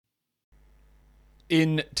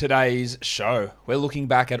In today's show, we're looking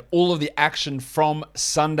back at all of the action from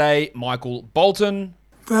Sunday. Michael Bolton.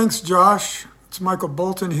 Thanks, Josh. It's Michael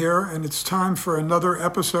Bolton here, and it's time for another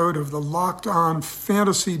episode of the Locked On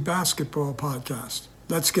Fantasy Basketball Podcast.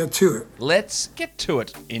 Let's get to it. Let's get to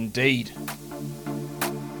it, indeed.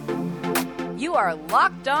 You are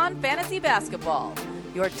Locked On Fantasy Basketball,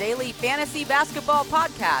 your daily fantasy basketball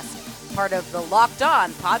podcast, part of the Locked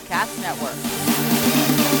On Podcast Network.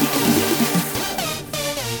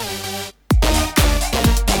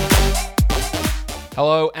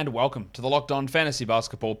 Hello and welcome to the Locked On Fantasy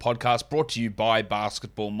Basketball Podcast, brought to you by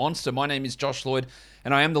Basketball Monster. My name is Josh Lloyd,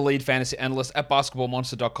 and I am the lead fantasy analyst at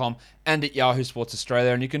basketballmonster.com and at Yahoo Sports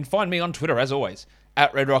Australia. And you can find me on Twitter, as always,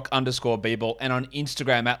 at redrock_bball, and on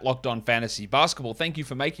Instagram at Locked On Fantasy Basketball. Thank you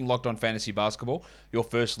for making Locked On Fantasy Basketball your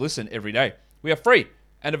first listen every day. We are free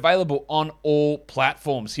and available on all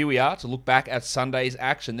platforms. Here we are to look back at Sunday's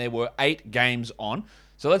action. There were 8 games on,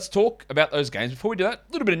 so let's talk about those games. Before we do that,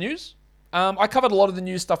 a little bit of news. I covered a lot of the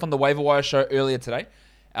news stuff on the Waiver Wire show earlier today.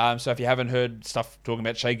 So if you haven't heard stuff talking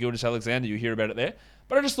about Shai Gilgeous-Alexander, you'll hear about it there.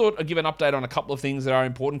 But I just thought I'd give an update on a couple of things that are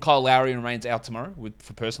important. Kyle Lowry remains out tomorrow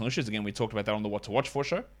for personal issues. Again, we talked about that on the What to Watch For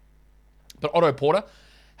show. But Otto Porter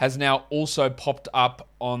has now also popped up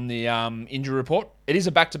on the injury report. It is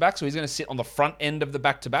a back-to-back, so he's going to sit on the front end of the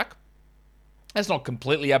back-to-back. That's not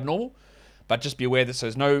completely abnormal, but just be aware that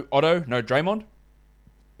there's no Otto, no Draymond,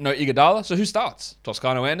 no Iguodala. So who starts?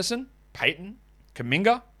 Toscano Anderson? Peyton,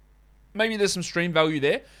 Kuminga, maybe there's some stream value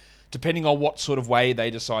there, depending on what sort of way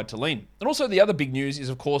they decide to lean. And also the other big news is,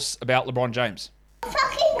 of course, about LeBron James. A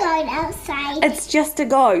fucking goat outside. It's just a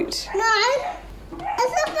goat. No,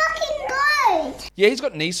 it's a fucking goat. Yeah, he's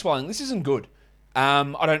got knee swelling. This isn't good.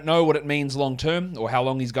 I don't know what it means long term or how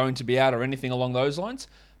long he's going to be out or anything along those lines,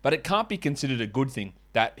 but it can't be considered a good thing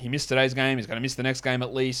that he missed today's game. He's going to miss the next game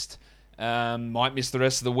at least. Might miss the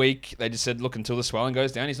rest of the week. They just said, look, until the swelling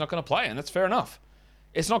goes down, he's not going to play, and that's fair enough.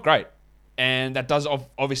 It's not great, and that does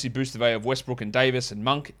obviously boost the value of Westbrook and Davis and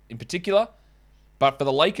Monk in particular, but for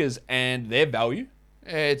the Lakers and their value,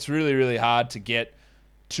 it's really, really hard to get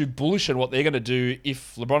too bullish on what they're going to do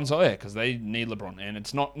if LeBron's not there, because they need LeBron, and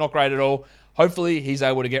it's not great at all. Hopefully, he's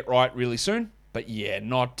able to get right really soon, but yeah,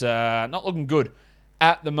 not looking good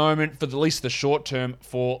at the moment for at least the short term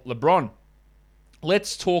for LeBron.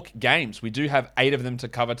 Let's talk games. We do have 8 of them to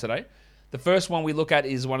cover today. The first one we look at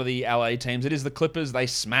is one of the LA teams. It is the Clippers. They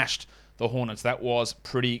smashed the Hornets. That was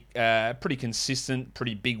pretty consistent,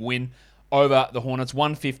 pretty big win over the Hornets,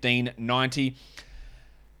 115-90.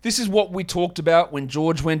 This is what we talked about when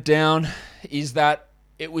George went down, is that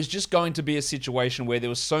it was just going to be a situation where there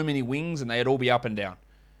was so many wings and they'd all be up and down.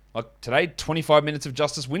 Like today, 25 minutes of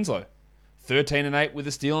Justice Winslow, 13-8 with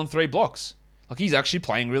a steal and 3 blocks. Like, he's actually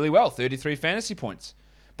playing really well, 33 fantasy points.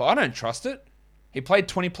 But I don't trust it. He played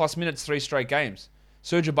 20-plus minutes 3 straight games.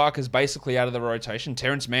 Serge Ibaka's basically out of the rotation.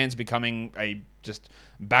 Terrence Mann's becoming a just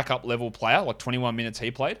backup-level player, like 21 minutes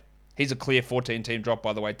he played. He's a clear 14-team drop,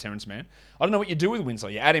 by the way, Terrence Mann. I don't know what you do with Winslow.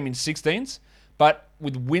 You add him in 16s, but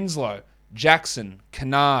with Winslow, Jackson,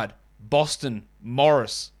 Kennard, Boston,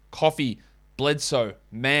 Morris, Coffey, Bledsoe,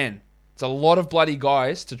 Mann, it's a lot of bloody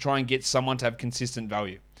guys to try and get someone to have consistent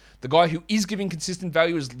value. The guy who is giving consistent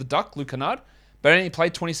value is the Duck, Luke Kennard, but only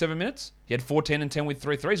played 27 minutes. He had 14 and 10 with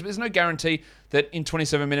 3 threes, but there's no guarantee that in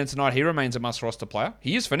 27 minutes a night he remains a must-roster player.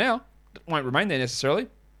 He is for now. Won't remain there necessarily.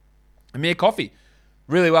 Amir Coffey,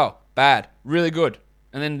 really well. Bad. Really good.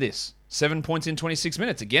 And then this, 7 points in 26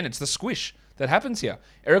 minutes. Again, it's the squish that happens here.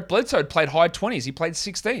 Eric Bledsoe had played high 20s. He played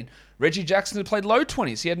 16. Reggie Jackson had played low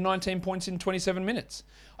 20s. He had 19 points in 27 minutes.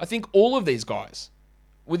 I think all of these guys,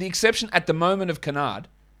 with the exception at the moment of Kennard,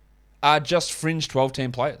 are just fringe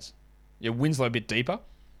 12-team players. Yeah, Winslow a bit deeper.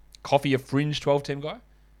 Coffey a fringe 12-team guy.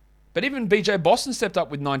 But even BJ Boston stepped up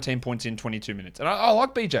with 19 points in 22 minutes. And I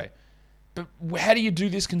like BJ. But how do you do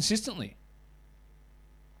this consistently?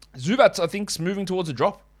 Zubats, I think, is moving towards a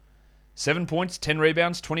drop. 7 points, 10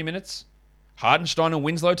 rebounds, 20 minutes. Hartenstein and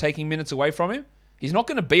Winslow taking minutes away from him. He's not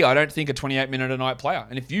going to be, I don't think, a 28-minute-a-night player.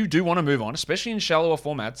 And if you do want to move on, especially in shallower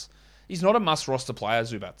formats, he's not a must-roster player,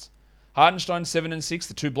 Zubats. Hartenstein 7 and 6.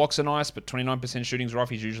 The 2 blocks are nice, but 29% shooting's rough.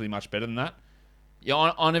 He's usually much better than that. Yeah,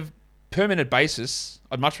 on a per-minute basis,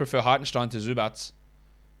 I'd much prefer Hartenstein to Zubats.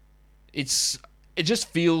 It just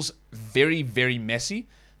feels very, very messy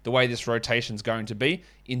the way this rotation's going to be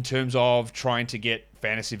in terms of trying to get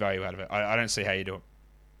fantasy value out of it. I don't see how you do it.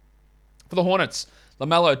 For the Hornets,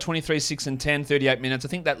 LaMelo 23, 6 and 10, 38 minutes. I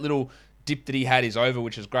think that little dip that he had is over,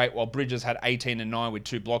 which is great, while Bridges had 18 and 9 with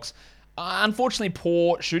 2 blocks. Unfortunately,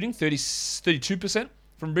 poor shooting, 32%,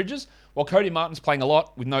 from Bridges, while Cody Martin's playing a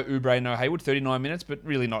lot with no Oubre, no Hayward, 39 minutes, but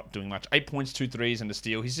really not doing much. 8 points, 2 threes, and a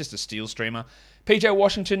steal. He's just a steal streamer. PJ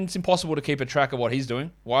Washington, it's impossible to keep a track of what he's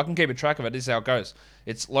doing. Well, I can keep a track of it. This is how it goes.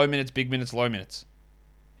 It's low minutes, big minutes, low minutes.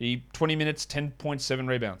 20 minutes, 10.7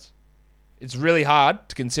 rebounds. It's really hard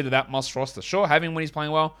to consider that must roster. Sure, have him when he's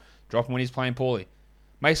playing well, drop him when he's playing poorly.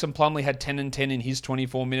 Mason Plumlee had 10 and 10 in his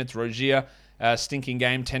 24 minutes. Rozier, stinking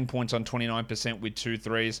game, 10 points on 29% with 2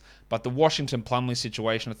 threes. But the Washington Plumlee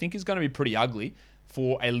situation, I think, is going to be pretty ugly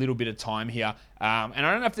for a little bit of time here. And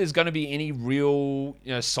I don't know if there's going to be any real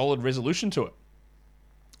solid resolution to it.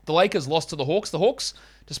 The Lakers lost to the Hawks. The Hawks,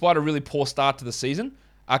 despite a really poor start to the season,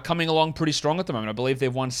 are coming along pretty strong at the moment. I believe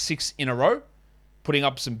they've won 6 in a row, putting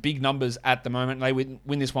up some big numbers at the moment. They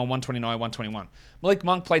win this one 129-121. Malik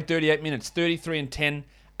Monk played 38 minutes, 33 and 10,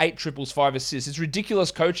 8 triples, 5 assists. It's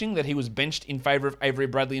ridiculous coaching that he was benched in favor of Avery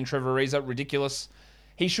Bradley and Trevor Ariza. Ridiculous.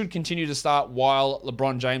 He should continue to start while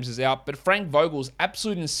LeBron James is out. But Frank Vogel's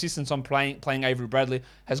absolute insistence on playing Avery Bradley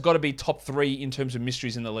has got to be top 3 in terms of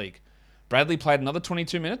mysteries in the league. Bradley played another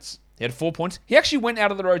 22 minutes. He had 4 points. He actually went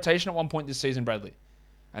out of the rotation at one point this season, Bradley.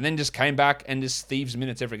 And then just came back and just thieves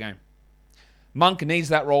minutes every game. Monk needs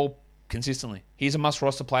that role consistently. He's a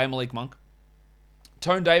must-roster player, Malik Monk.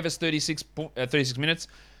 Tone Davis, 36 minutes,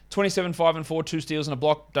 27, 5 and 4, 2 steals and a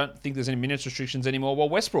block. Don't think there's any minutes restrictions anymore. Well,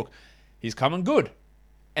 Westbrook, he's coming good.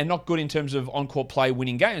 And not good in terms of on-court play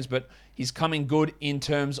winning games, but he's coming good in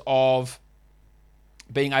terms of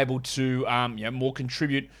being able to more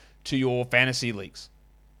contribute to your fantasy leagues.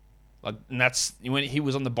 And that's when he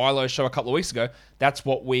was on the Buy Low show a couple of weeks ago. That's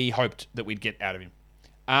what we hoped that we'd get out of him.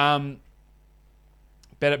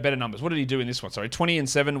 Better numbers. What did he do in this one? Sorry, 20 and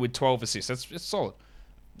 7 with 12 assists. It's solid.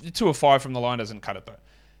 2 of 5 from the line doesn't cut it though.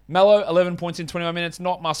 Melo, 11 points in 21 minutes,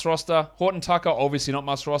 not must roster. Horton Tucker, obviously not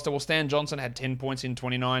must roster. Well, Stan Johnson had 10 points in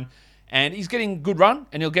 29, and he's getting good run,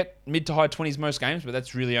 and he'll get mid to high 20s most games, but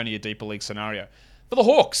that's really only a deeper league scenario. For the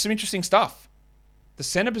Hawks, some interesting stuff. The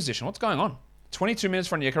center position, what's going on? 22 minutes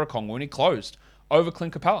for Onyeka Okongwu, and he closed over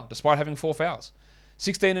Clint Capella, despite having 4 fouls.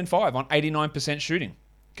 16 and 5 on 89% shooting.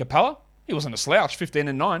 Capella, he wasn't a slouch, 15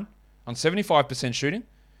 and 9 on 75% shooting.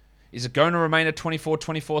 Is it going to remain a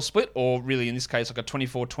 24-24 split, or really in this case like a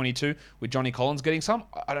 24-22 with Johnny Collins getting some?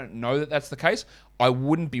 I don't know that that's the case. I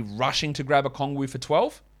wouldn't be rushing to grab Okongwu for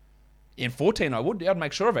 12. In 14 I would. I'd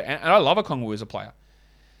make sure of it. And I love Okongwu as a player.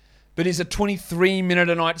 But is a 23-minute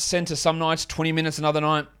a night center some nights, 20 minutes another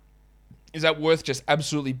night? Is that worth just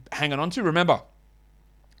absolutely hanging on to? Remember,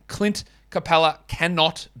 Clint Capella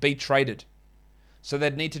cannot be traded. So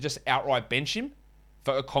they'd need to just outright bench him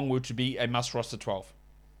for Okongwu to be a must-roster 12.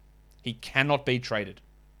 He cannot be traded.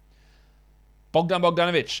 Bogdan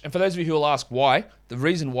Bogdanovic. And for those of you who will ask why, the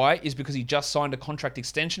reason why is because he just signed a contract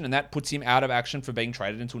extension, and that puts him out of action for being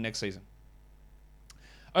traded until next season.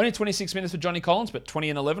 Only 26 minutes for Johnny Collins, but 20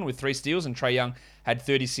 and 11 with 3 steals, and Trae Young had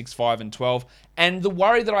 36, 5 and 12. And the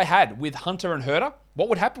worry that I had with Hunter and Herter, what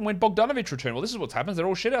would happen when Bogdanovic returned? Well, this is what happens. They're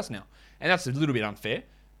all shitouts now. And that's a little bit unfair.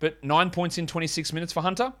 But 9 points in 26 minutes for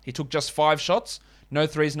Hunter. He took just 5 shots. No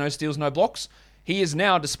threes, no steals, no blocks. He is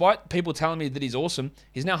now, despite people telling me that he's awesome,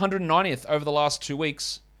 he's now 190th over the last 2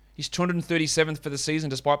 weeks. He's 237th for the season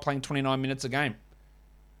despite playing 29 minutes a game.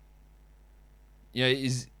 Yeah,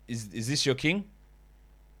 is this your king?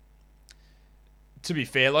 To be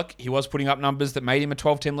fair, look, he was putting up numbers that made him a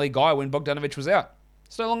 12-team league guy when Bogdanovic was out.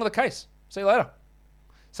 It's no longer the case. See you later.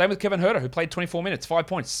 Same with Kevin Huerter, who played 24 minutes, 5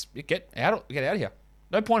 points. Get out of here.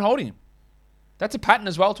 No point holding him. That's a pattern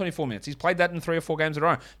as well, 24 minutes. He's played that in 3 or 4 games in a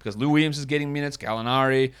row because Lou Williams is getting minutes,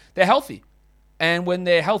 Gallinari. They're healthy. And when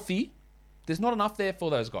they're healthy, there's not enough there for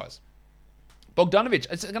those guys. Bogdanovic,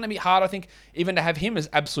 it's going to be hard, I think, even to have him as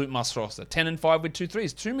absolute must roster. 10 and 5 with 2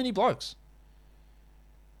 threes. Too many blokes.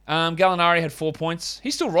 Gallinari had 4 points.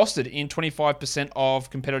 He's still rostered in 25% of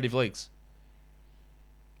competitive leagues.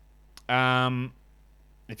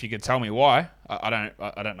 If you could tell me why, I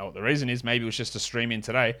don't know what the reason is. Maybe it was just a stream in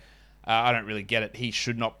today. I don't really get it. He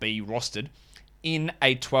should not be rostered in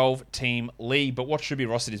a 12-team league. But what should be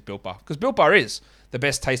rostered is Built Bar. Because Built Bar is the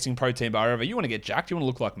best tasting protein bar ever. You want to get jacked. You want to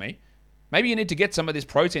look like me. Maybe you need to get some of this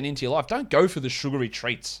protein into your life. Don't go for the sugary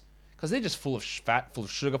treats. Because they're just full of fat, full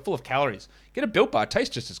of sugar, full of calories. Get a Built Bar. It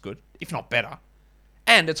tastes just as good, if not better.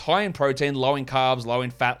 And it's high in protein, low in carbs, low in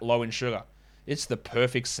fat, low in sugar. It's the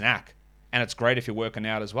perfect snack. And it's great if you're working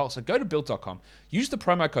out as well. So go to Built.com. Use the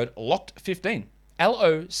promo code LOCKED15.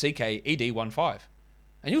 LOCKED15.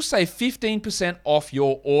 And you'll save 15% off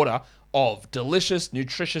your order of delicious,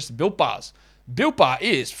 nutritious Built Bars. Built Bar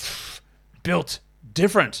is built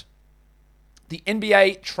different. The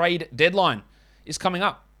NBA trade deadline is coming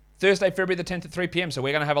up. Thursday, February the 10th at 3 p.m. So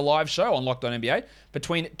we're going to have a live show on Locked On NBA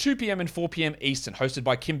between 2 p.m. and 4 p.m. Eastern, hosted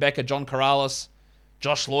by Kim Becker, John Corrales,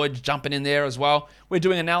 Josh Lloyd jumping in there as well. We're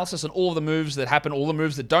doing analysis on all of the moves that happen, all the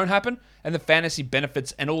moves that don't happen, and the fantasy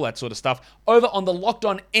benefits and all that sort of stuff over on the Locked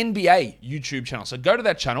On NBA YouTube channel. So go to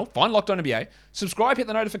that channel, find Locked On NBA, subscribe, hit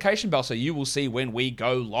the notification bell so you will see when we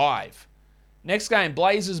go live. Next game,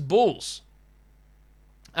 Blazers Bulls.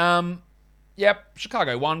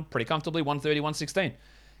 Chicago won pretty comfortably, 130-116.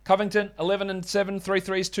 Covington, 11-7, 3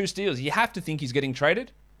 threes, 2 steals. You have to think he's getting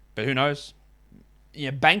traded, but who knows?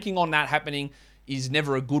 Banking on that happening is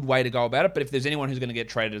never a good way to go about it, but if there's anyone who's going to get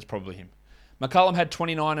traded, it's probably him. McCollum had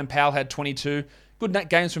 29 and Powell had 22. Good net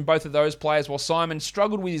games from both of those players, while Simon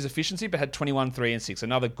struggled with his efficiency, but had 21, 3, and 6.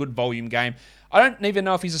 Another good volume game. I don't even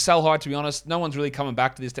know if he's a sell high, to be honest. No one's really coming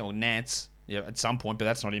back to this. Well, Nance, at some point, but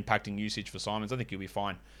that's not impacting usage for Simons. I think he'll be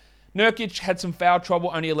fine. Nurkic had some foul trouble,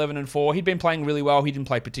 only 11 and 4. He'd been playing really well. He didn't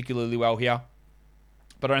play particularly well here.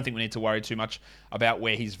 But I don't think we need to worry too much about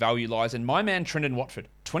where his value lies. And my man, Trendon Watford,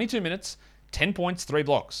 22 minutes, 10 points, 3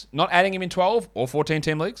 blocks. Not adding him in 12 or 14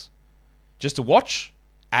 team leagues. Just to watch,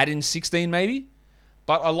 add in 16 maybe.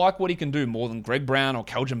 But I like what he can do more than Greg Brown or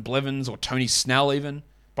Keljin Blevins or Tony Snell even.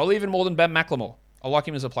 Probably even more than Ben McLemore. I like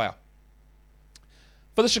him as a player.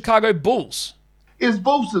 For the Chicago Bulls. It's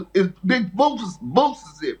Big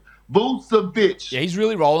Vucevic. Yeah, he's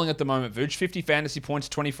really rolling at the moment, Vuce. 50 fantasy points,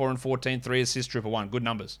 24 and 14, 3 assists, triple one. Good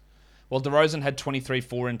numbers. While DeRozan had 23,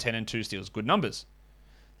 4 and 10 and 2 steals. Good numbers.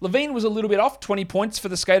 Levine was a little bit off, 20 points for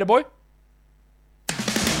the skater boy.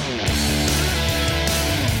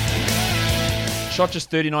 Shot just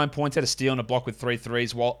 39 points, had a steal and a block with 3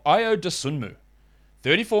 threes, while Ayo Dosunmu,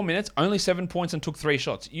 34 minutes, only 7 points and took 3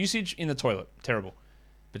 shots. Usage in the toilet, terrible.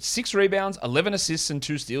 But 6 rebounds, 11 assists and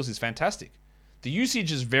 2 steals is fantastic. The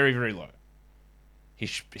usage is very, very low. He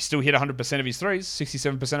still hit 100% of his threes,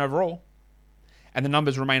 67% overall. And the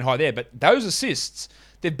numbers remain high there. But those assists,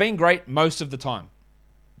 they've been great most of the time.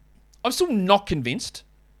 I'm still not convinced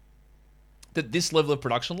that this level of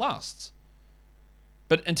production lasts.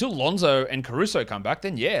 But until Lonzo and Caruso come back,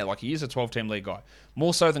 then he is a 12-team league guy.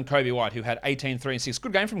 More so than Kobe White, who had 18, 3, and 6.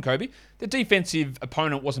 Good game from Kobe. The defensive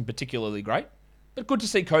opponent wasn't particularly great. But good to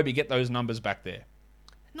see Kobe get those numbers back there.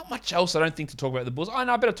 Not much else, I don't think, to talk about the Bulls. I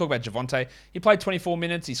better talk about Javonte. He played 24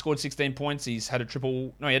 minutes. He scored 16 points. He's had a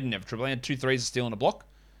triple. No, he didn't have a triple. He had 2 threes, a steal, and a block.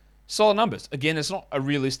 Solid numbers. Again, it's not a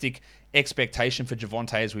realistic expectation for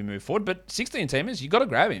Javonte as we move forward, but 16-teamers, you got to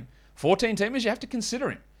grab him. 14-teamers, you have to consider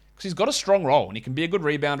him because he's got a strong role and he can be a good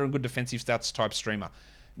rebounder and good defensive stats type streamer.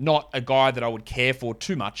 Not a guy that I would care for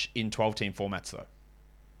too much in 12-team formats, though.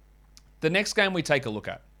 The next game we take a look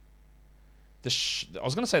at. I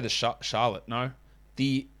was going to say the Charlotte. No.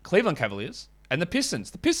 The Cleveland Cavaliers and the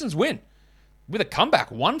Pistons. The Pistons win with a comeback,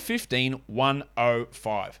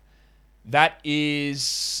 115-105. That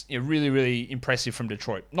is really, really impressive from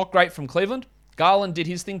Detroit. Not great from Cleveland. Garland did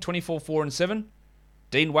his thing, 24, 4, and 7.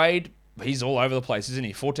 Dean Wade, he's all over the place, isn't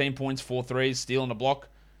he? 14 points, 4 threes, steal and a block.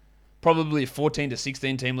 Probably a 14 to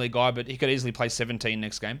 16 team league guy, but he could easily play 17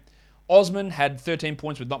 next game. Osman had 13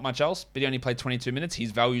 points with not much else, but he only played 22 minutes.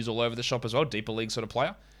 His value's all over the shop as well, deeper league sort of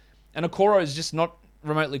player. And Okoro is just not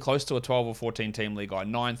remotely close to a 12 or 14 team league guy,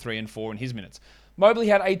 9, 3, and 4 in his minutes. Mobley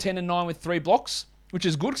had 18 and 9 with 3 blocks, which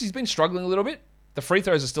is good because he's been struggling a little bit. The free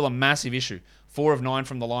throws are still a massive issue. 4 of 9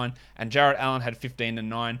 from the line, and Jarrett Allen had 15 and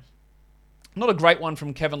 9. Not a great one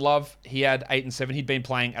from Kevin Love. He had 8 and 7. He'd been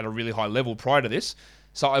playing at a really high level prior to this,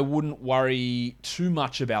 so I wouldn't worry too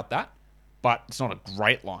much about that, but it's not a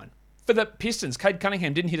great line. For the Pistons, Cade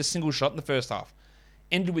Cunningham didn't hit a single shot in the first half.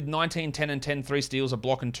 Ended with 19, 10, and 10, 3 steals, a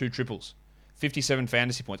block, and 2 triples. 57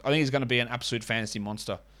 fantasy points. I think he's going to be an absolute fantasy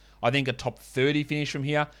monster. I think a top 30 finish from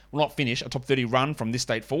here, well, not finish, a top 30 run from this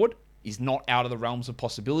date forward is not out of the realms of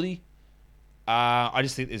possibility. I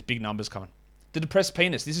just think there's big numbers coming. The depressed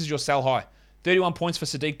penis, this is your sell high. 31 points for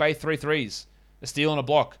Sadiq Bey, 3 threes, a steal and a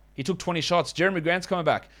block. He took 20 shots. Jeremy Grant's coming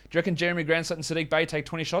back. Do you reckon Jeremy Grant's letting Sadiq Bey take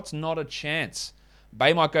 20 shots? Not a chance.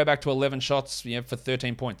 Bey might go back to 11 shots for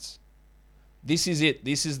 13 points. This is it.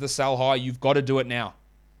 This is the sell high. You've got to do it now.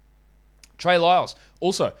 Trey Lyles,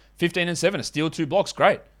 also 15 and 7, a steal, 2 blocks.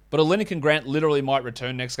 Great. But Olynyk and Grant literally might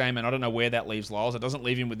return next game, and I don't know where that leaves Lyles. It doesn't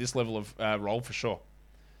leave him with this level of role for sure.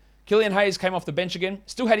 Killian Hayes came off the bench again.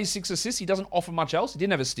 Still had his 6 assists. He doesn't offer much else. He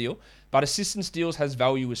didn't have a steal. But assists and steals has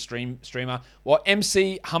value as streamer. While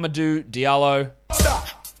MC Hamidou Diallo... Stop.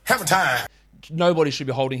 Have a time. Nobody should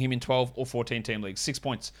be holding him in 12 or 14 team leagues. 6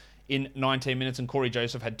 points in 19 minutes, and Corey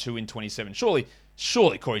Joseph had 2 in 27.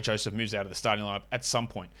 Surely Corey Joseph moves out of the starting lineup at some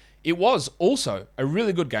point. It was also a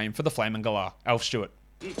really good game for the Flaming Galah, Alf Stewart.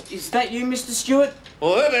 Is that you, Mr. Stewart?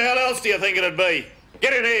 Well, who the hell else do you think it'd be?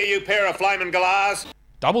 Get in here, you pair of flaming galahs.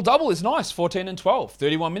 Double-double is nice, 14 and 12.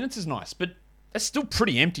 31 minutes is nice, but that's still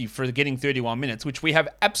pretty empty for getting 31 minutes, which we have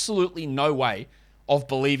absolutely no way of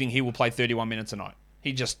believing he will play 31 minutes a night.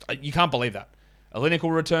 You can't believe that. Olynyk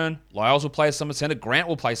will return, Lyles will play as some at centre, Grant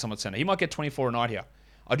will play some at centre. He might get 24 a night here.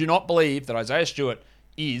 I do not believe that Isaiah Stewart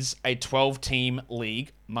is a 12-team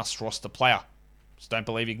league must-roster player. Just don't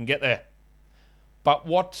believe he can get there. But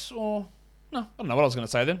no, I don't know what I was going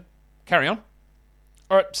to say then. Carry on.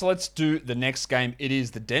 All right, so let's do the next game. It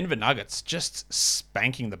is the Denver Nuggets just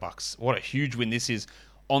spanking the Bucks. What a huge win this is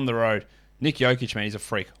on the road. Nick Jokic, man, he's a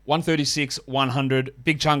freak. 136-100.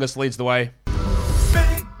 Big Chungus leads the way. Big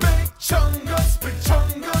Chungus.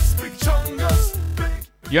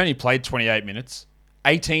 He only played 28 minutes.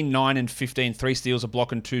 18, 9, and 15. 3 steals, a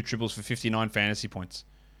block, and 2 triples for 59 fantasy points.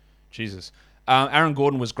 Jesus. Aaron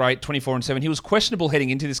Gordon was great, 24 and 7. He was questionable heading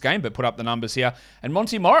into this game, but put up the numbers here. And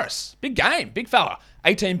Monty Morris, big game, big fella.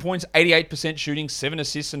 18 points, 88% shooting, 7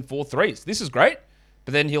 assists, and 4 threes. This is great.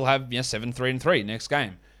 But then he'll have 7, 3, and 3 next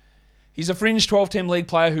game. He's a fringe 12-team league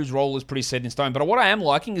player whose role is pretty set in stone. But what I am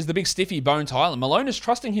liking is the big stiffy Bones Highland. Malone is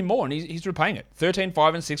trusting him more, and he's repaying it. 13,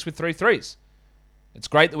 5, and 6 with 3 threes. It's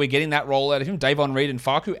great that we're getting that role out of him. Davon Reed and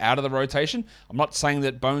Faku out of the rotation. I'm not saying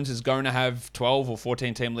that Bones is going to have 12 or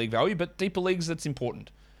 14-team league value, but deeper leagues, that's important.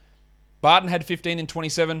 Barton had 15 in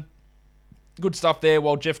 27. Good stuff there,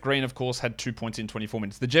 while Jeff Green, of course, had 2 points in 24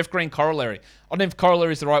 minutes. The Jeff Green corollary. I don't know if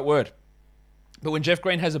corollary is the right word. But when Jeff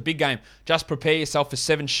Green has a big game, just prepare yourself for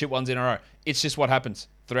 7 shit ones in a row. It's just what happens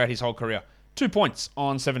throughout his whole career. 2 points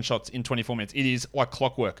on 7 shots in 24 minutes. It is like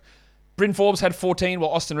clockwork. Bryn Forbes had 14,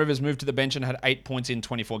 while Austin Rivers moved to the bench and had 8 points in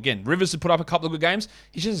 24. Again, Rivers had put up a couple of good games.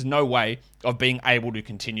 He just has no way of being able to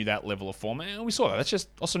continue that level of form. And we saw that. That's just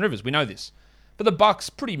Austin Rivers. We know this. But the Bucks,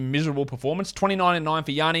 pretty miserable performance. 29 and 9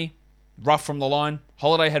 for Yanni. Rough from the line.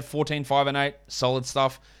 Holiday had 14, 5 and 8. Solid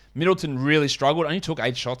stuff. Middleton really struggled. Only took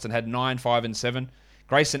 8 shots and had 9, 5 and 7.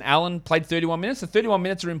 Grayson Allen played 31 minutes. The 31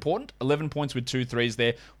 minutes are important. 11 points with 2 threes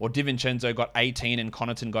there. While DiVincenzo got 18 and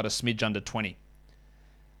Connaughton got a smidge under 20.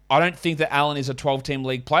 I don't think that Allen is a 12-team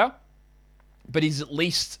league player, but he's at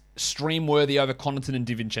least stream-worthy over Connaughton and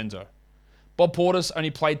DiVincenzo. Bob Portis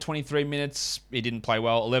only played 23 minutes. He didn't play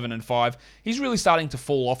well, 11 and 5. He's really starting to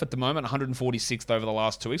fall off at the moment, 146th over the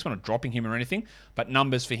last 2 weeks. We're not dropping him or anything, but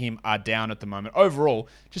numbers for him are down at the moment. Overall,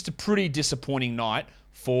 just a pretty disappointing night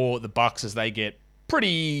for the Bucks as they get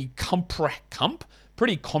pretty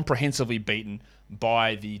comprehensively beaten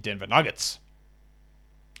by the Denver Nuggets.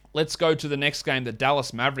 Let's go to the next game, the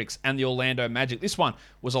Dallas Mavericks and the Orlando Magic. This one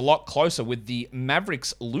was a lot closer with the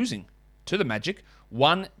Mavericks losing to the Magic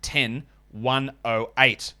 110-108.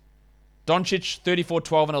 Doncic 34,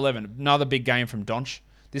 12, and 11. Another big game from Donch.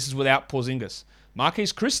 This is without Porzingis.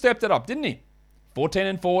 Marquise Chris stepped it up, didn't he? 14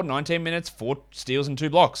 and 4, 19 minutes, 4 steals and 2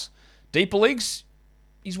 blocks. Deeper leagues,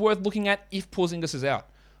 he's worth looking at if Porzingis is out.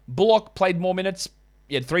 Bullock played more minutes.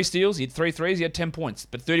 He had 3 steals, he had 3 threes, he had 10 points.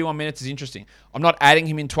 But 31 minutes is interesting. I'm not adding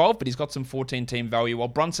him in 12, but he's got some 14-team value. While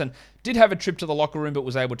Brunson did have a trip to the locker room, but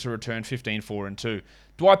was able to return 15, 4, and 2.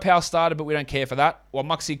 Dwight Powell started, but we don't care for that. While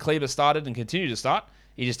Maxi Kleber started and continued to start,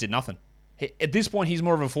 he just did nothing. At this point, he's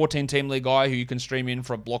more of a 14-team league guy who you can stream in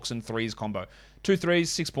for a blocks and threes combo. 2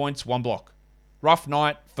 threes, 6 points, 1 block. Rough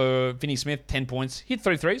night for Finney Smith, 10 points. Hit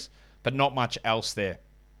 3 threes, but not much else there.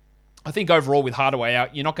 I think overall, with Hardaway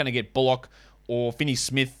out, you're not going to get Bullock or Finney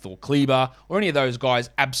Smith or Kleber or any of those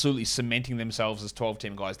guys absolutely cementing themselves as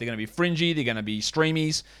 12-team guys. They're going to be fringy. They're going to be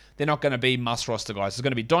streamies. They're not going to be must-roster guys. There's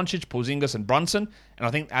going to be Doncic, Porzingis, and Brunson, and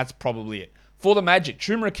I think that's probably it. For the Magic,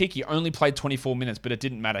 Chuma Okeke only played 24 minutes, but it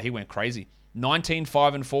didn't matter. He went crazy. 19,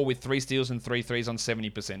 5, and 4 with 3 steals and 3 threes on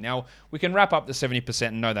 70%. Now, we can wrap up the 70%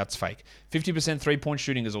 and know that's fake. 50% three-point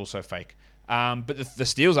shooting is also fake. But the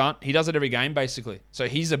steals aren't. He does it every game, basically. So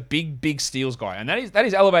he's a big, big steals guy, and that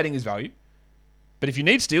is elevating his value. But if you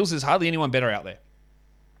need steals, there's hardly anyone better out there.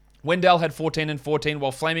 Wendell had 14 and 14,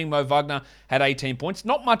 while Flaming Mo Wagner had 18 points.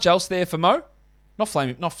 Not much else there for Mo.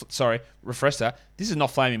 Refresh that. This is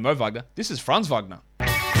not Flaming Mo Wagner. This is Franz Wagner.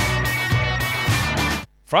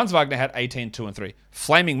 Franz Wagner had 18, 2, and 3.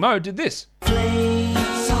 Flaming Mo did this.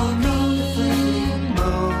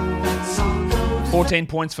 14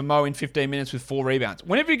 points for Mo in 15 minutes with 4 rebounds.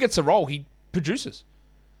 Whenever he gets a role, he produces.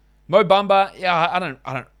 Mo Bamba,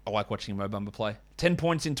 I like watching Mo Bamba play. 10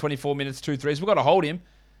 points in 24 minutes, 2 threes. We've got to hold him,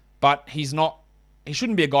 but he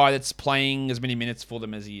shouldn't be a guy that's playing as many minutes for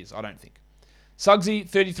them as he is, I don't think. Suggsy,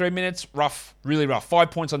 33 minutes, rough, really rough.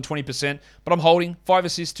 5 points on 20%, but I'm holding. 5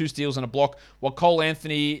 assists, 2 steals, and a block. While Cole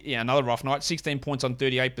Anthony, another rough night, 16 points on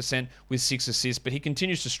 38% with 6 assists, but he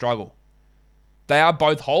continues to struggle. They are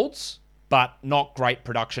both holds, but not great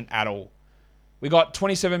production at all. We got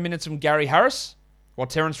 27 minutes from Gary Harris, while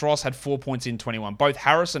Terence Ross had 4 points in 21. Both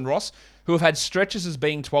Harris and Ross, who have had stretches as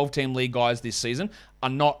being 12-team league guys this season, are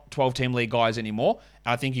not 12-team league guys anymore.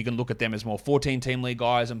 And I think you can look at them as more 14-team league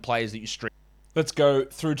guys and players that you stream. Let's go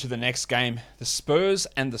through to the next game, the Spurs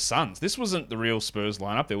and the Suns. This wasn't the real Spurs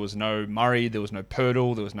lineup. There was no Murray, there was no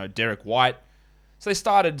Pirtle, there was no Derek White. So they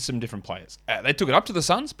started some different players. They took it up to the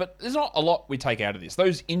Suns, but there's not a lot we take out of this.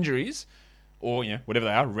 Those injuries, or whatever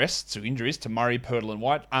they are, rests or injuries to Murray, Pirtle, and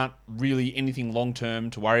White aren't really anything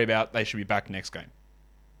long-term to worry about. They should be back next game.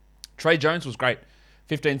 Trey Jones was great,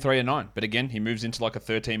 15, 3, and 9. But again, he moves into like a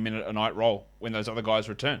 13-minute-a-night role when those other guys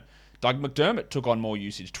return. Doug McDermott took on more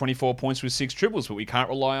usage, 24 points with 6 triples, but we can't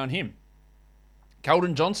rely on him.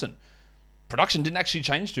 Keldon Johnson, production didn't actually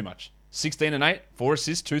change too much. 16 and 8, 4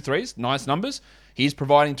 assists, 2 threes, nice numbers. He's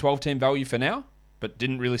providing 12-team value for now, but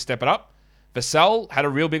didn't really step it up. Vassell had a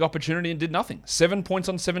real big opportunity and did nothing. 7 points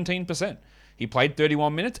on 17%. He played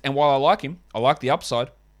 31 minutes, and while I like him, I like the upside,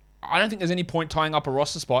 I don't think there's any point tying up a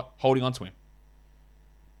roster spot holding on to him.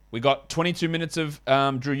 We got 22 minutes of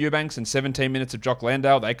Drew Eubanks and 17 minutes of Jock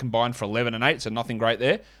Landale. They combined for 11 and 8, so nothing great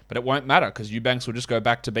there. But it won't matter because Eubanks will just go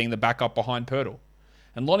back to being the backup behind Pirtle.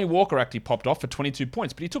 And Lonnie Walker actually popped off for 22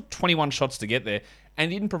 points, but he took 21 shots to get there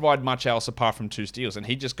and he didn't provide much else apart from 2 steals. And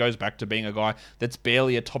he just goes back to being a guy that's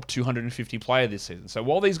barely a top 250 player this season. So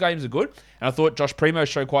while these games are good, and I thought Josh Primo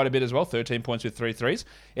showed quite a bit as well, 13 points with 3 threes,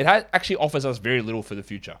 it actually offers us very little for the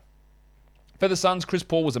future. For the Suns, Chris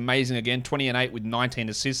Paul was amazing again, 20 and 8 with 19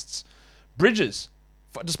 assists. Bridges,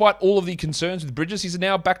 despite all of the concerns with Bridges, he's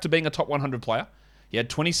now back to being a top 100 player. He had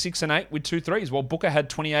 26 and 8 with 2 threes, while Booker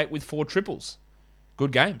had 28 with 4 triples.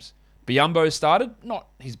 Good games. Biyombo started, not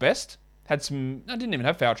his best. Didn't even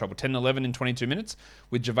have foul trouble. 10 and 11 in 22 minutes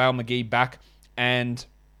with JaVale McGee back and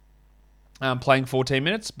playing 14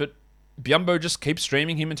 minutes. But Biyombo just keeps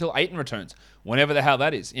streaming him until Ayton returns, whenever the hell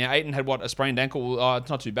that is. Ayton had a sprained ankle. It's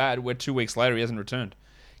not too bad. We're 2 weeks later, he hasn't returned.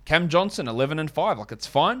 Cam Johnson, 11 and 5. Like, it's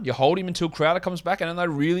fine. You hold him until Crowder comes back, and then I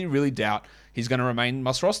really, really doubt he's going to remain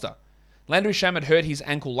must roster. Landry Shamet hurt his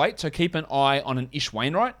ankle late, so keep an eye on an Ish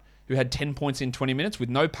Wainwright, who had 10 points in 20 minutes with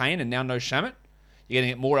no Payne and now no Shamet. You're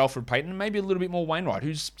getting more Alfred Payton and maybe a little bit more Wainwright,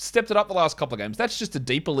 who's stepped it up the last couple of games. That's just a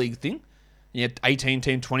deeper league thing.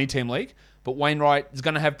 18-team, 20-team league. But Wainwright is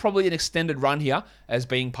going to have probably an extended run here as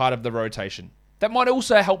being part of the rotation. That might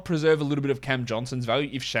also help preserve a little bit of Cam Johnson's value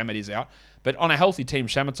if Shamet is out. But on a healthy team,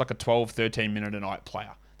 Shamet's like a 12, 13-minute-a-night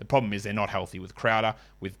player. The problem is they're not healthy with Crowder,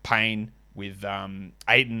 with Payne, with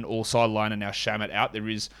Ayton all sideline and now Shamet out. There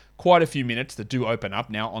is quite a few minutes that do open up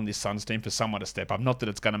now on this Suns team for someone to step up. Not that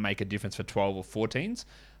it's going to make a difference for 12 or 14s,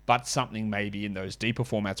 but something maybe in those deeper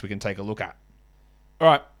formats we can take a look at. All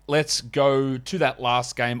right, let's go to that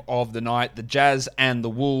last game of the night. The Jazz and the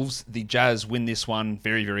Wolves. The Jazz win this one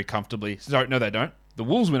very, very comfortably. Sorry, no, they don't. The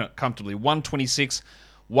Wolves win it comfortably.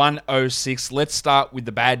 126-106. Let's start with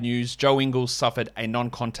the bad news. Joe Ingles suffered a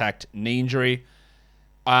non-contact knee injury.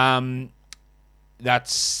 That's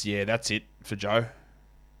it for Joe.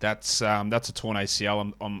 That's a torn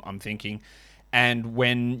ACL, I'm thinking. And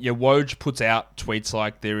when Woj puts out tweets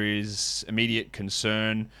like there is immediate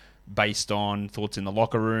concern based on thoughts in the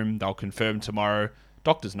locker room, they'll confirm tomorrow.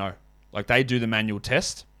 Doctors know. Like, they do the manual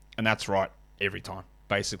test, and that's right every time,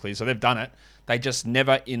 basically. So they've done it. They just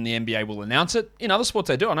never in the NBA will announce it. In other sports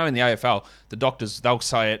they do. I know in the AFL, the doctors, they'll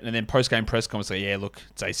say it, and then post-game press conference say, yeah, look,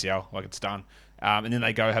 it's ACL, like it's done. And then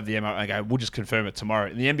they go have the MRI and go, we'll just confirm it tomorrow.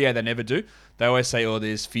 In the NBA, they never do. They always say,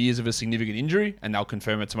 there's fears of a significant injury, and they'll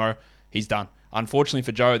confirm it tomorrow. He's done. Unfortunately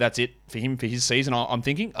for Joe, that's it for him for his season. I'm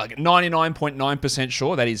thinking, like 99.9%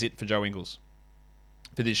 sure that is it for Joe Ingles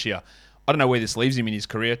for this year. I don't know where this leaves him in his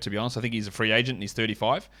career, to be honest. I think he's a free agent and he's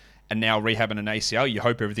 35 and now rehabbing an ACL. You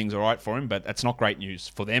hope everything's all right for him, but that's not great news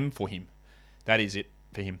for them, for him. That is it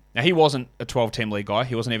for him. Now, he wasn't a 12-team league guy.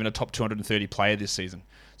 He wasn't even a top 230 player this season.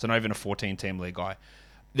 So not even a 14-team league guy.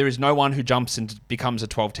 There is no one who jumps and becomes a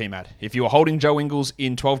 12-team ad. If you were holding Joe Ingles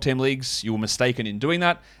in 12-team leagues, you were mistaken in doing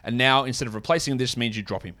that. And now, instead of replacing him, this means you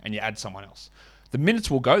drop him and you add someone else. The minutes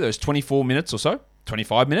will go, those 24 minutes or so,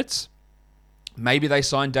 25 minutes. Maybe they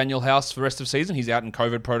sign Daniel House for the rest of the season. He's out in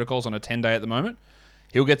COVID protocols on a 10-day at the moment.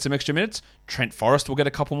 He'll get some extra minutes. Trent Forrest will get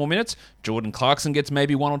a couple more minutes. Jordan Clarkson gets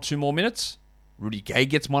maybe 1 or 2 more minutes. Rudy Gay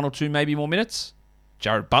gets 1 or 2 maybe more minutes.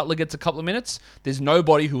 Jared Butler gets a couple of minutes. There's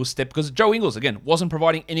nobody who will step, because Joe Ingles, again, wasn't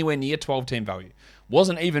providing anywhere near 12-team value.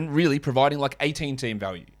 Wasn't even really providing like 18-team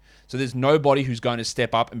value. So there's nobody who's going to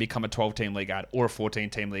step up and become a 12-team league ad or a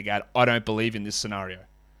 14-team league ad. I don't believe in this scenario.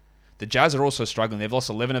 The Jazz are also struggling. They've lost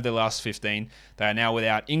 11 of their last 15. They are now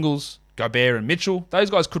without Ingles, Gobert, and Mitchell. Those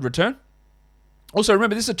guys could return. Also,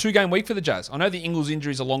 remember, this is a 2-game week for the Jazz. I know the Ingles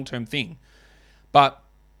injury is a long-term thing, But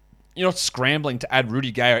you're not scrambling to add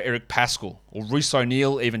Rudy Gay or Eric Paschall or Reece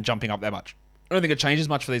O'Neal even jumping up that much. I don't think it changes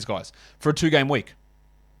much for these guys for a 2-game week.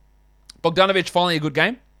 Bogdanovic, finally a good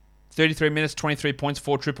game. 33 minutes, 23 points,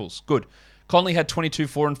 4 triples. Good. Conley had 22,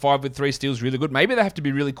 4 and 5 with 3 steals. Really good. Maybe they have to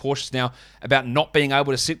be really cautious now about not being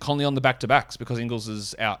able to sit Conley on the back-to-backs because Ingles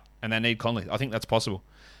is out and they need Conley. I think that's possible.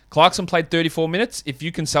 Clarkson played 34 minutes. If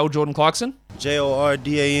you can sell Jordan Clarkson,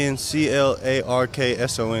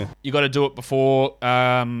 JordanClarkson. you got to do it before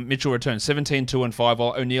Mitchell returns. 17, 2 and 5,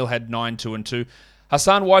 while O'Neal had 9, 2 and 2.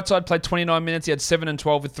 Hassan Whiteside played 29 minutes. He had 7 and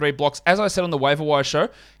 12 with 3 blocks. As I said on the waiver wire show,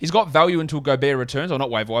 he's got value until Gobert returns. Or not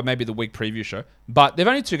waiver wire, maybe the week preview show. But they've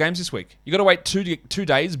only 2 games this week. You got to wait 2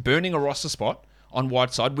 days, burning a roster spot on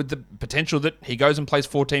Whiteside with the potential that he goes and plays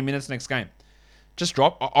 14 minutes next game. Just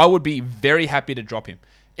drop. I would be very happy to drop him.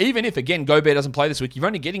 Even if, again, Gobert doesn't play this week, you're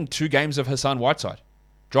only getting 2 games of Hassan Whiteside.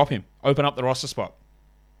 Drop him. Open up the roster spot.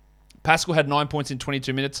 Paschall had 9 points in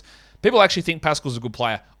 22 minutes. People actually think Pascal's a good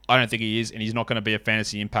player. I don't think he is, and he's not going to be a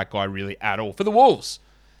fantasy impact guy really at all. For the Wolves,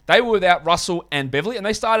 they were without Russell and Beverly, and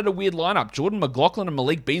they started a weird lineup. Jordan McLaughlin and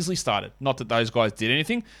Malik Beasley started. Not that those guys did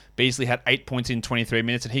anything. Beasley had 8 points in 23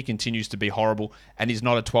 minutes, and he continues to be horrible, and he's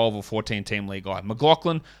not a 12 or 14 team league guy.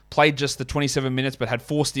 McLaughlin played just the 27 minutes, but had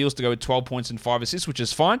 4 steals to go with 12 points and 5 assists, which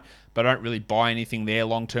is fine, but I don't really buy anything there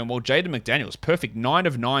long term. Well, Jaden McDaniels, perfect, 9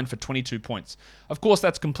 of 9 for 22 points. Of course,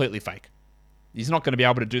 that's completely fake. He's not going to be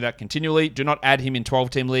able to do that continually. Do not add him in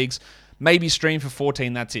 12-team leagues. Maybe stream for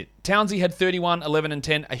 14, that's it. Townsy had 31, 11, and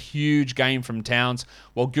 10. A huge game from Towns,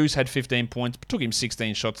 while Goose had 15 points. But took him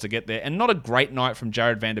 16 shots to get there. And not a great night from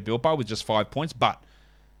Jared Vanderbilt with just 5 points, but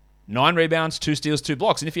 9 rebounds, 2 steals, 2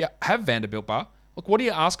 blocks. And if you have Vanderbilt, look, what are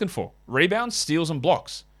you asking for? Rebounds, steals, and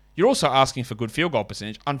blocks. You're also asking for good field goal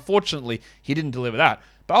percentage. Unfortunately, he didn't deliver that.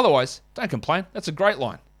 But otherwise, don't complain. That's a great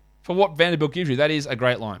line. For what Vanderbilt gives you, that is a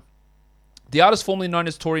great line. The artist formerly known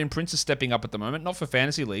as Torian Prince is stepping up at the moment, not for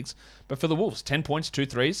fantasy leagues, but for the Wolves. 10 points, 2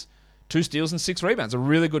 threes, 2 steals, and 6 rebounds. A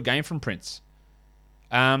really good game from Prince.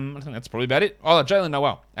 I think that's probably about it. Oh, Jalen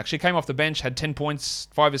Noel actually came off the bench, had 10 points,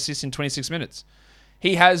 5 assists in 26 minutes.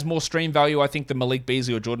 He has more stream value, I think, than Malik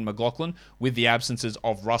Beasley or Jordan McLaughlin, with the absences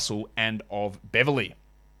of Russell and of Beverly.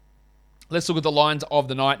 Let's look at the lines of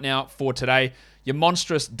the night now for today. Your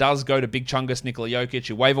monstrous does go to Big Chungus Nikola Jokic.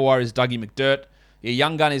 Your waiver wire is Dougie McDirt. Your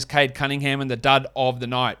young gun is Cade Cunningham, and the dud of the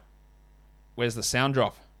night. Where's the sound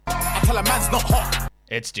drop? I tell a man's not hot.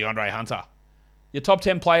 It's DeAndre Hunter. Your top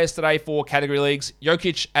 10 players today for category leagues.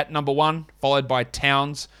 Jokic at number 1, followed by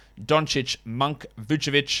Towns, Doncic, Monk,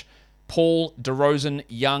 Vucevic, Paul, DeRozan,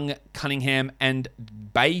 Young, Cunningham, and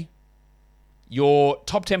Bay. Your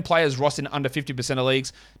top 10 players Ross in under 50% of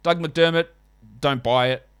leagues. Doug McDermott, don't buy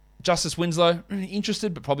it. Justice Winslow,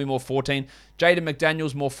 interested, but probably more 14. Jaden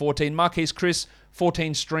McDaniels, more 14. Marquise Chris,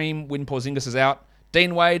 14 stream. Win Porzingis is out.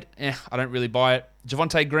 Dean Wade, I don't really buy it.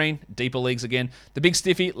 Javonte Green, deeper leagues again. The Big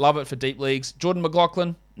Stiffy, love it for deep leagues. Jordan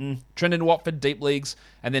McLaughlin, Trendon Watford, deep leagues.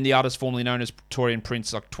 And then the artist formerly known as Torian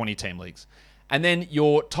Prince, like 20-team leagues. And then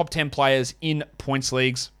your top 10 players in points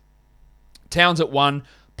leagues. Towns at 1.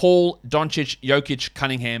 Paul, Doncic, Jokic,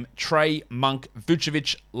 Cunningham, Trey, Monk,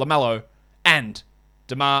 Vucevic, LaMelo, and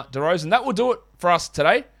DeMar DeRozan. That will do it for us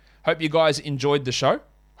today. Hope you guys enjoyed the show.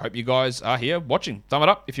 Hope you guys are here watching. Thumb it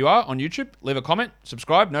up if you are on YouTube. Leave a comment,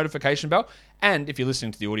 subscribe, notification bell. And if you're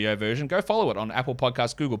listening to the audio version, go follow it on Apple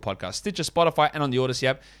Podcasts, Google Podcasts, Stitcher, Spotify, and on the Odyssey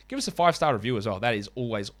app. Give us a 5-star review as well. That is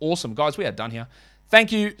always awesome. Guys, we are done here.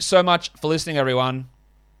 Thank you so much for listening, everyone.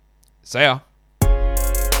 See ya.